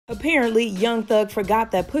Apparently, Young Thug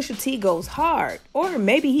forgot that Pusha T goes hard, or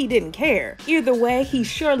maybe he didn't care. Either way, he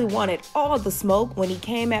surely wanted all the smoke when he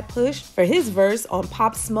came at Push for his verse on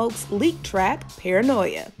Pop Smoke's leaked track,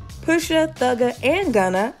 Paranoia. Pusha, Thugger, and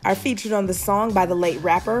Gunna are featured on the song by the late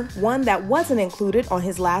rapper, one that wasn't included on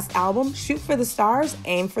his last album, Shoot for the Stars,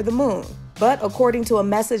 Aim for the Moon. But according to a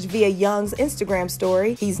message via Young's Instagram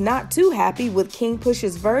story, he's not too happy with King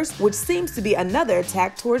Push's verse, which seems to be another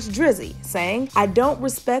attack towards Drizzy, saying, "I don't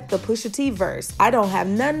respect the Pusha T verse. I don't have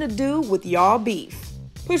nothing to do with y'all beef."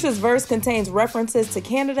 Pusha's verse contains references to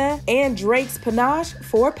Canada and Drake's panache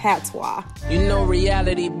for patois. You know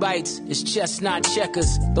reality bites, it's chestnut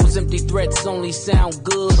checkers. Those empty threats only sound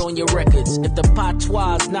good on your records. If the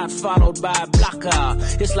patois is not followed by a blocker,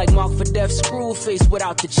 it's like Mark for Death screw face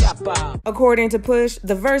without the chopper. According to Push,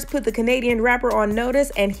 the verse put the Canadian rapper on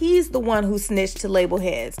notice, and he's the one who snitched to label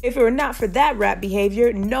heads. If it were not for that rap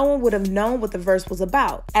behavior, no one would have known what the verse was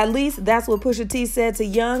about. At least that's what Pusha T said to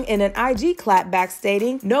Young in an IG clapback,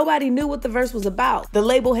 stating, "Nobody knew what the verse was about. The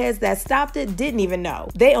label heads that stopped it didn't even know.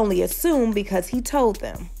 They only assumed because he told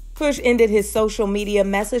them." Push ended his social media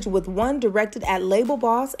message with one directed at label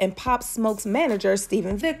boss and Pop Smoke's manager,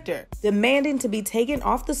 Steven Victor, demanding to be taken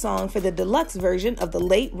off the song for the deluxe version of the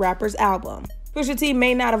late rapper's album. Pusha T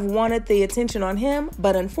may not have wanted the attention on him,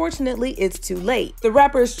 but unfortunately, it's too late. The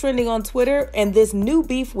rapper is trending on Twitter, and this new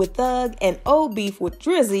beef with Thug and old beef with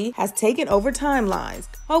Drizzy has taken over timelines.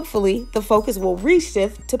 Hopefully, the focus will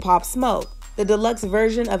reshift to Pop Smoke. The deluxe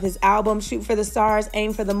version of his album Shoot for the Stars,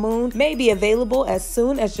 Aim for the Moon may be available as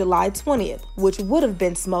soon as July 20th, which would have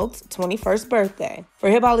been Smoke's 21st birthday. For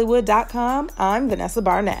HipHollywood.com, I'm Vanessa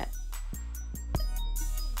Barnett.